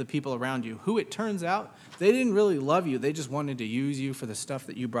memory of the people around you, who it turns out, they didn't really love you. They just wanted to use you for the stuff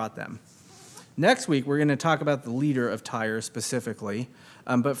that you brought them. Next week, we're going to talk about the leader of Tyre specifically,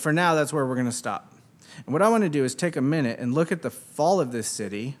 but for now, that's where we're going to stop. And what I want to do is take a minute and look at the fall of this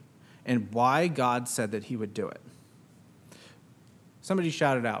city and why God said that he would do it. Somebody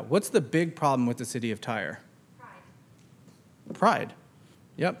shouted out, what's the big problem with the city of Tyre? Pride.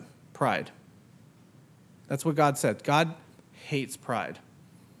 Yep, pride. That's what God said. God hates pride,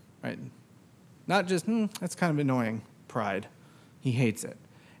 right? Not just, that's kind of annoying, pride. He hates it.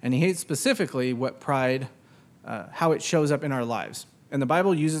 And he hates specifically what pride, how it shows up in our lives. And the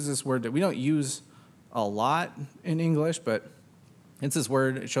Bible uses this word that we don't use a lot in English, but it's this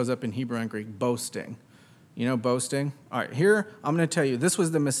word, it shows up in Hebrew and Greek, boasting. You know, boasting? All right, here I'm going to tell you, this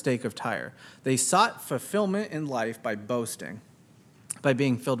was the mistake of Tyre. They sought fulfillment in life by boasting, by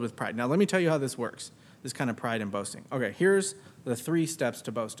being filled with pride. Now, let me tell you how this works, this kind of pride and boasting. Okay, here's the 3 steps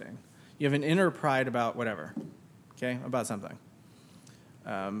to boasting. You have an inner pride about whatever, okay, about something.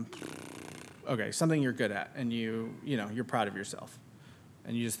 Something you're good at, and you're proud of yourself.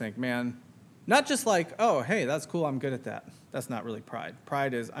 And you just think, man, not just like, oh, hey, that's cool, I'm good at that. That's not really pride.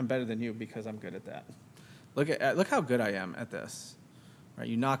 Pride is, I'm better than you because I'm good at that. Look how good I am at this. Right?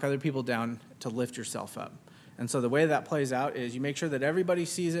 You knock other people down to lift yourself up. And so the way that plays out is you make sure that everybody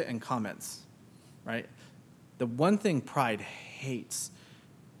sees it and comments. Right? The one thing pride hates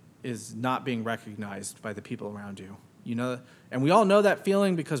is not being recognized by the people around you. You know, and we all know that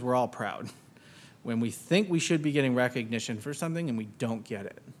feeling because we're all proud. When we think we should be getting recognition for something and we don't get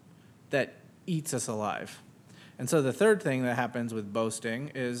it. That eats us alive. And so the third thing that happens with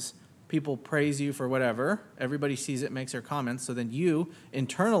boasting is people praise you for whatever. Everybody sees it, makes their comments. So then you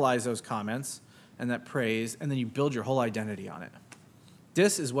internalize those comments and that praise, and then you build your whole identity on it.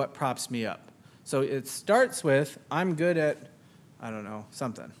 This is what props me up. So it starts with, I'm good at,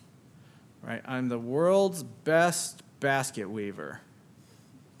 something. Right? I'm the world's best basket weaver.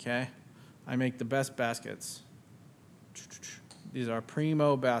 Okay? I make the best baskets. These are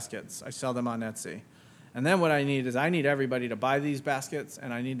primo baskets. I sell them on Etsy. And then what I need everybody to buy these baskets,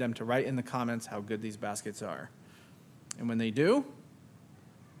 and I need them to write in the comments how good these baskets are. And when they do,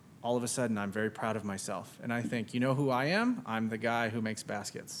 all of a sudden I'm very proud of myself. And I think, you know who I am? I'm the guy who makes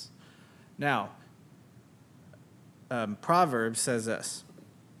baskets. Now, Proverbs says this,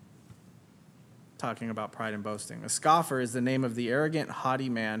 talking about pride and boasting. A scoffer is the name of the arrogant, haughty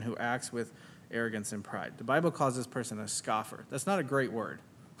man who acts with arrogance and pride. The Bible calls this person a scoffer. That's not a great word.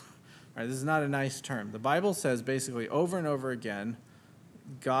 Right, this is not a nice term. The Bible says basically over and over again,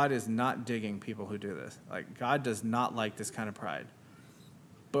 God is not digging people who do this. Like, God does not like this kind of pride.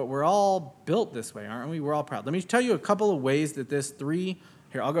 But we're all built this way, aren't we? We're all proud. Let me tell you a couple of ways that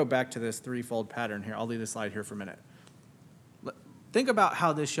here, I'll go back to this threefold pattern here. I'll leave the slide here for a minute. Think about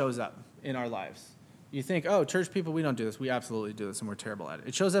how this shows up in our lives. You think, oh, church people, we don't do this. We absolutely do this, and we're terrible at it.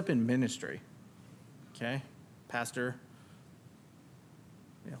 It shows up in ministry. Okay? Pastor.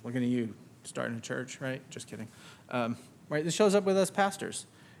 Yeah, looking at you, starting a church, right? Just kidding. Right, this shows up with us pastors.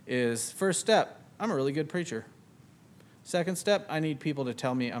 Is first step, I'm a really good preacher. Second step, I need people to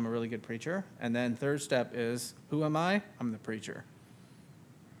tell me I'm a really good preacher. And then third step is, who am I? I'm the preacher.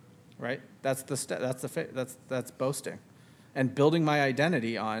 right? That's boasting. And building my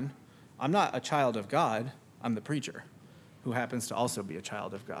identity on, I'm not a child of God, I'm the preacher who happens to also be a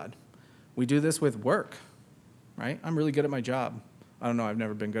child of God. We do this with work, right? I'm really good at my job. I don't know, I've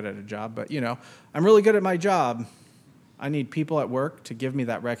never been good at a job, but I'm really good at my job. I need people at work to give me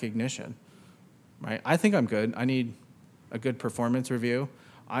that recognition, right? I think I'm good. I need a good performance review.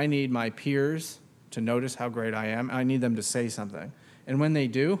 I need my peers to notice how great I am. I need them to say something. And when they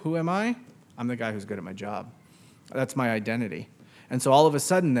do, who am I? I'm the guy who's good at my job. That's my identity. And so all of a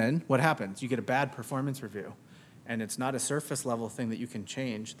sudden then, what happens? You get a bad performance review. And it's not a surface level thing that you can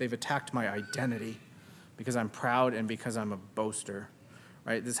change. They've attacked my identity because I'm proud and because I'm a boaster,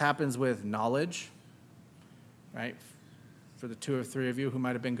 right? This happens with knowledge, right? For the 2 or 3 of you who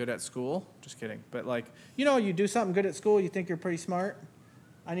might have been good at school. Just kidding. But you do something good at school, you think you're pretty smart.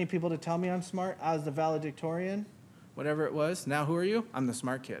 I need people to tell me I'm smart. I was the valedictorian, whatever it was. Now who are you? I'm the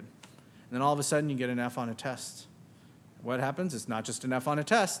smart kid. And then all of a sudden you get an F on a test. What happens? It's not just an F on a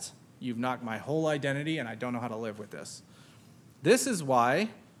test. You've knocked my whole identity, and I don't know how to live with this. This is why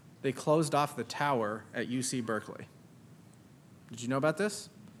they closed off the tower at UC Berkeley. Did you know about this?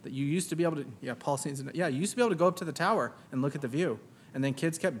 That you used to be able to, you used to be able to go up to the tower and look at the view. And then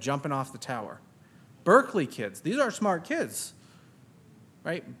kids kept jumping off the tower. Berkeley kids, these are smart kids,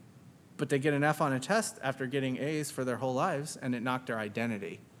 right? But they get an F on a test after getting A's for their whole lives, and it knocked their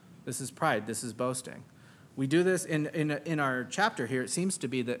identity. This is pride. This is boasting. We do this in our chapter here. It seems to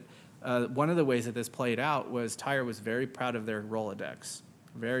be that one of the ways that this played out was Tyre was very proud of their Rolodex,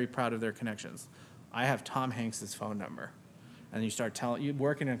 very proud of their connections. I have Tom Hanks' phone number. And you start you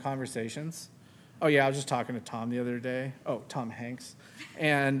working in conversations. Oh, yeah, I was just talking to Tom the other day. Oh, Tom Hanks.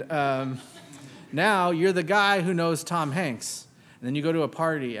 And now you're the guy who knows Tom Hanks. And then you go to a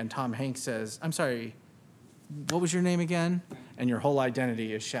party and Tom Hanks says, I'm sorry, what was your name again? And your whole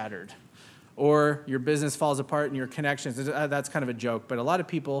identity is shattered. Or your business falls apart and your connections, that's kind of a joke, but a lot of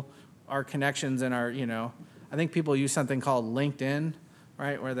people, our connections and our, I think people use something called LinkedIn,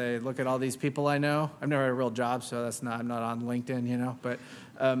 right, where they look at all these people I know. I've never had a real job, so I'm not on LinkedIn, but,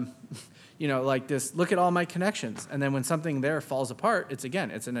 like this, look at all my connections. And then when something there falls apart, it's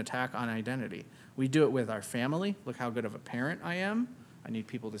an attack on identity. We do it with our family. Look how good of a parent I am. I need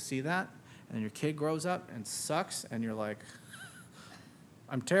people to see that. And then your kid grows up and sucks, and you're like,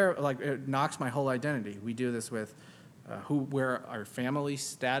 I'm terrible. Like, it knocks my whole identity. We do this with where our family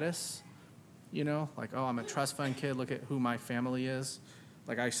status, like, oh, I'm a trust fund kid. Look at who my family is.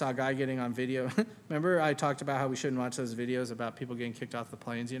 Like, I saw a guy getting on video. Remember I talked about how we shouldn't watch those videos about people getting kicked off the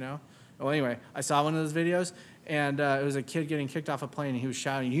planes, Well, anyway, I saw one of those videos, and it was a kid getting kicked off a plane, and he was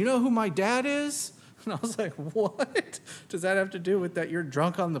shouting, you know who my dad is? And I was like, what does that have to do with that you're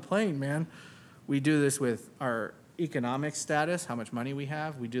drunk on the plane, man? We do this with our economic status, how much money we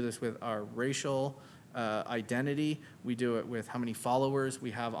have. We do this with our racial identity. We do it with how many followers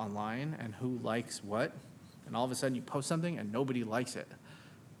we have online and who likes what. And all of a sudden you post something and nobody likes it,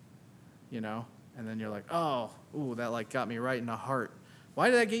 And then you're like, that got me right in the heart. Why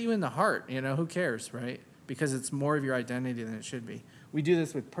did that get you in the heart? Who cares, right? Because it's more of your identity than it should be. We do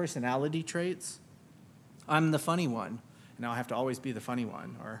this with personality traits. I'm the funny one. Now I have to always be the funny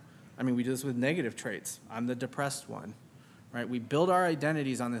one. We do this with negative traits. I'm the depressed one, right? We build our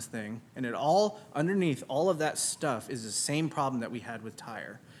identities on this thing, and underneath all of that stuff is the same problem that we had with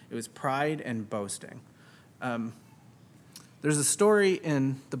Tyre. It was pride and boasting. There's a story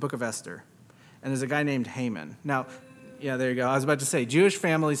in the book of Esther, and there's a guy named Haman. Now, yeah, there you go. I was about to say, Jewish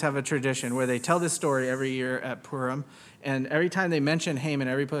families have a tradition where they tell this story every year at Purim, and every time they mention Haman,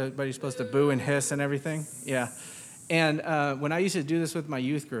 everybody's supposed to boo and hiss and everything. Yeah. And when I used to do this with my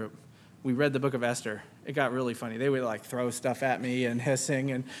youth group, we read the book of Esther. It got really funny. They would throw stuff at me and hissing,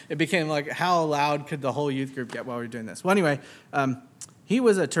 and it became how loud could the whole youth group get while we were doing this? Well, anyway, he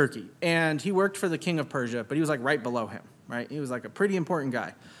was a turkey, and he worked for the king of Persia, but he was right below him, right? He was a pretty important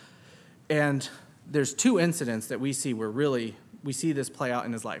guy. And there's 2 incidents that we see where really we see this play out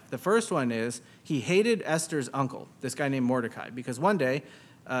in his life. The first one is he hated Esther's uncle, this guy named Mordecai, because one day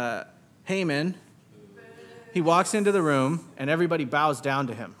Haman, he walks into the room and everybody bows down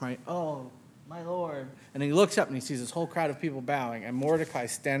to him, right? Oh, my Lord. And he looks up and he sees this whole crowd of people bowing, and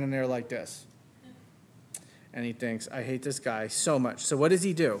Mordecai's standing there like this. And he thinks, I hate this guy so much. So what does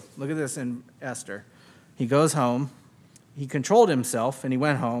he do? Look at this in Esther. He goes home. He controlled himself, and he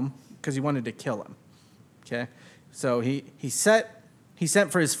went home because he wanted to kill him. Okay? So he sent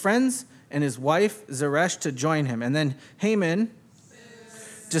for his friends and his wife Zeresh to join him. And then Haman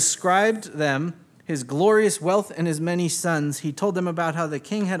described them, his glorious wealth and his many sons. He told them about how the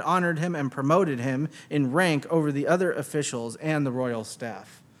king had honored him and promoted him in rank over the other officials and the royal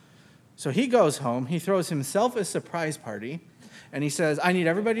staff. So he goes home, he throws himself a surprise party, and he says, I need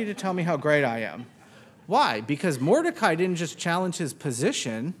everybody to tell me how great I am. Why? Because Mordecai didn't just challenge his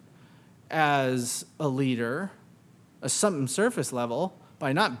position as a leader, a something surface level,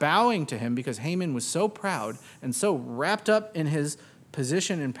 by not bowing to him because Haman was so proud and so wrapped up in his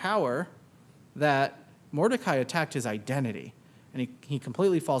position and power that Mordecai attacked his identity. And he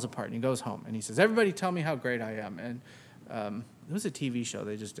completely falls apart, and he goes home, and he says, everybody tell me how great I am. And it was a TV show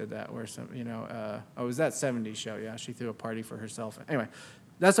they just did that, where it was that 70s show, yeah, she threw a party for herself. Anyway,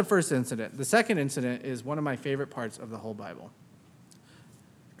 that's the first incident. The second incident is one of my favorite parts of the whole Bible,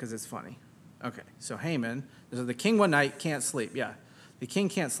 because it's funny. Okay, so Haman, so the king one night can't sleep, yeah. The king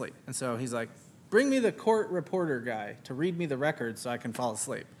can't sleep, and so he's like, bring me the court reporter guy to read me the records so I can fall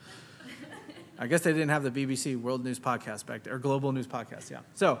asleep. I guess they didn't have the BBC World News Podcast back there, or Global News Podcast, yeah.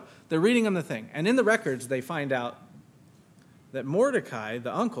 So they're reading him the thing. And in the records, they find out that Mordecai,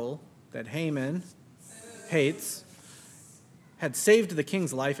 the uncle that Haman hates, had saved the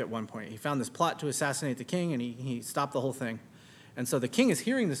king's life at one point. He found this plot to assassinate the king, and he stopped the whole thing. And so the king is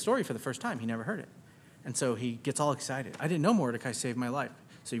hearing the story for the first time. He never heard it. And so he gets all excited. I didn't know Mordecai saved my life.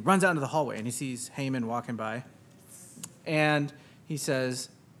 So he runs out into the hallway, and he sees Haman walking by. And he says,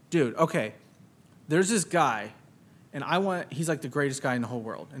 dude, okay, there's this guy, and he's like the greatest guy in the whole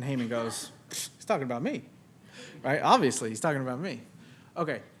world. And Haman goes, he's talking about me, right? Obviously, he's talking about me.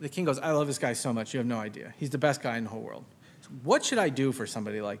 Okay, the king goes, I love this guy so much, you have no idea. He's the best guy in the whole world. So what should I do for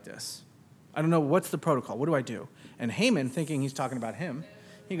somebody like this? I don't know, what's the protocol? What do I do? And Haman, thinking he's talking about him,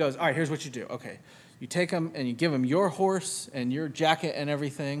 he goes, all right, here's what you do. Okay, you take him and you give him your horse and your jacket and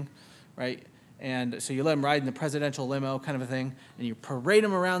everything, right? And so you let him ride in the presidential limo kind of a thing, and you parade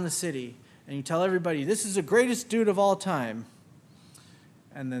him around the city, and you tell everybody, this is the greatest dude of all time.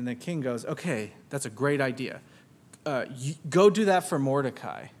 And then the king goes, okay, that's a great idea. Go do that for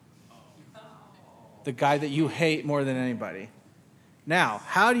Mordecai, the guy that you hate more than anybody. Now,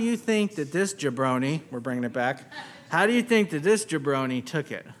 how do you think that this jabroni, we're bringing it back, how do you think that this jabroni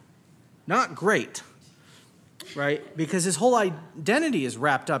took it? Not great, right? Because his whole identity is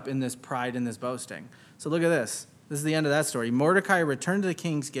wrapped up in this pride and this boasting. So look at this. This is the end of that story. Mordecai returned to the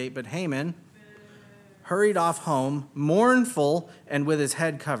king's gate, but Haman hurried off home, mournful and with his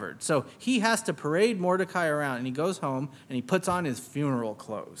head covered. So he has to parade Mordecai around, and he goes home and he puts on his funeral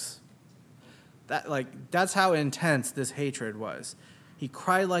clothes. That's how intense this hatred was. He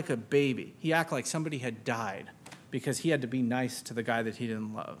cried like a baby. He acted like somebody had died because he had to be nice to the guy that he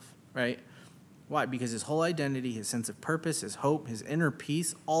didn't love, right? Why? Because his whole identity, his sense of purpose, his hope, his inner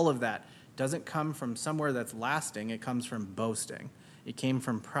peace, all of that doesn't come from somewhere that's lasting. It comes from boasting. It came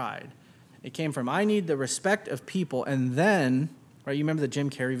from pride. It came from, I need the respect of people, and then, right, you remember the Jim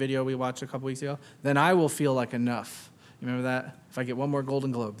Carrey video we watched a couple weeks ago? Then I will feel like enough. You remember that? If I get one more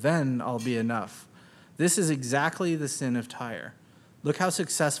Golden Globe, then I'll be enough. This is exactly the sin of Tyre. Look how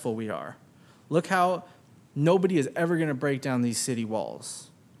successful we are. Look how nobody is ever going to break down these city walls.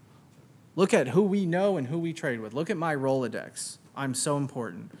 Look at who we know and who we trade with. Look at my Rolodex. I'm so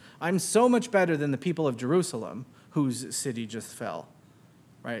important. I'm so much better than the people of Jerusalem, whose city just fell.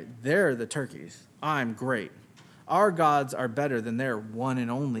 Right? They're the turkeys. I'm great. Our gods are better than their one and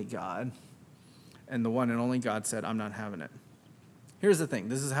only God. And the one and only God said, I'm not having it. Here's the thing.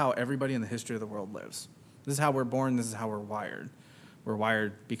 This is how everybody in the history of the world lives. This is how we're born. This is how we're wired. We're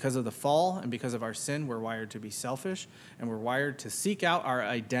wired because of the fall and because of our sin. We're wired to be selfish, and we're wired to seek out our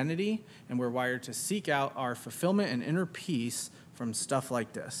identity, and we're wired to seek out our fulfillment and inner peace from stuff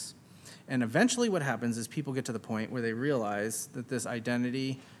like this. And eventually what happens is people get to the point where they realize that this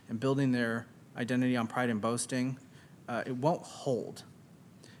identity and building their identity on pride and boasting, it won't hold.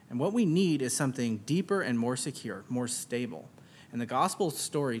 And what we need is something deeper and more secure, more stable. And the gospel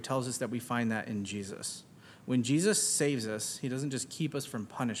story tells us that we find that in Jesus. When Jesus saves us, he doesn't just keep us from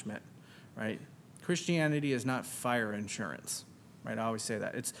punishment, right? Christianity is not fire insurance, right? I always say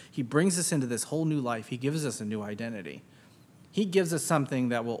that. He brings us into this whole new life. He gives us a new identity. He gives us something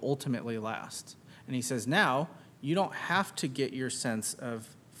that will ultimately last. And he says, now, you don't have to get your sense of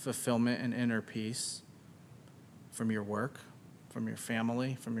fulfillment and inner peace from your work, from your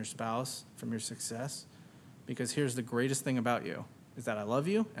family, from your spouse, from your success. Because here's the greatest thing about you, is that I love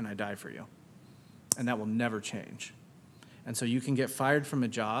you and I die for you. And that will never change. And so you can get fired from a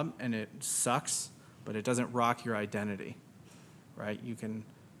job and it sucks, but it doesn't rock your identity, right? You can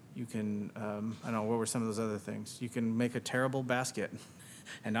I don't know, what were some of those other things? You can make a terrible basket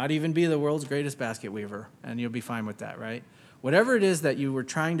and not even be the world's greatest basket weaver, and you'll be fine with that, right? Whatever it is that you were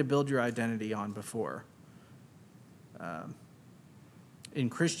trying to build your identity on before, in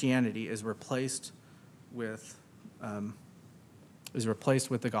Christianity is replaced with is replaced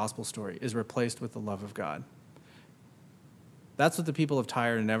with the gospel story, is replaced with the love of God. That's what the people of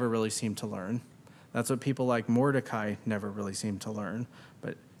Tyre never really seemed to learn. That's what people like Mordecai never really seemed to learn.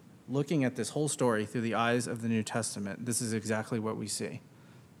 But looking at this whole story through the eyes of the New Testament, this is exactly what we see.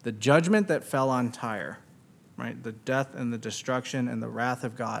 The judgment that fell on Tyre, right? The death and the destruction and the wrath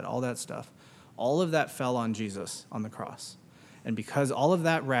of God, all that stuff, all of that fell on Jesus on the cross. And because all of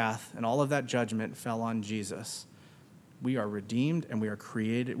that wrath and all of that judgment fell on Jesus, we are redeemed and we are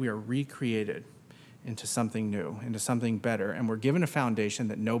recreated into something new, into something better. And we're given a foundation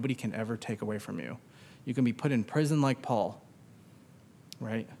that nobody can ever take away from you. You can be put in prison like Paul,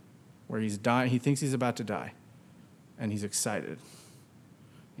 right? Where he's dying, he thinks he's about to die, and he's excited.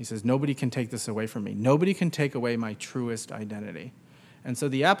 He says, nobody can take this away from me. Nobody can take away my truest identity. And so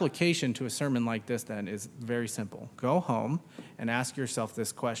the application to a sermon like this then is very simple. Go home and ask yourself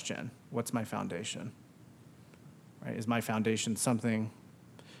this question: what's my foundation? Right? Is my foundation something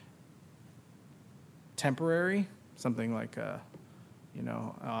temporary? Something like, I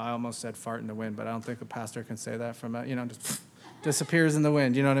almost said fart in the wind, but I don't think a pastor can say that from just disappears in the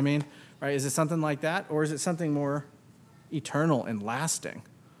wind. You know what I mean? Right? Is it something like that? Or is it something more eternal and lasting?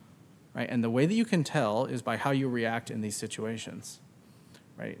 Right? And the way that you can tell is by how you react in these situations.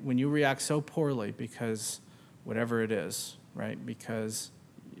 Right? When you react so poorly because whatever it is, right? Because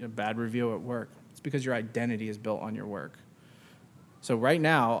a bad review at work, it's because your identity is built on your work. So right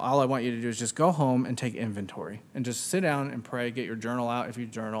now, all I want you to do is just go home and take inventory and just sit down and pray, get your journal out if you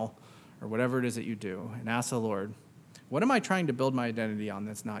journal, or whatever it is that you do, and ask the Lord, what am I trying to build my identity on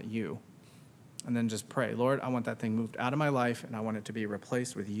that's not you? And then just pray, Lord, I want that thing moved out of my life, and I want it to be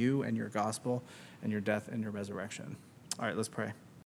replaced with you and your gospel and your death and your resurrection. All right, let's pray.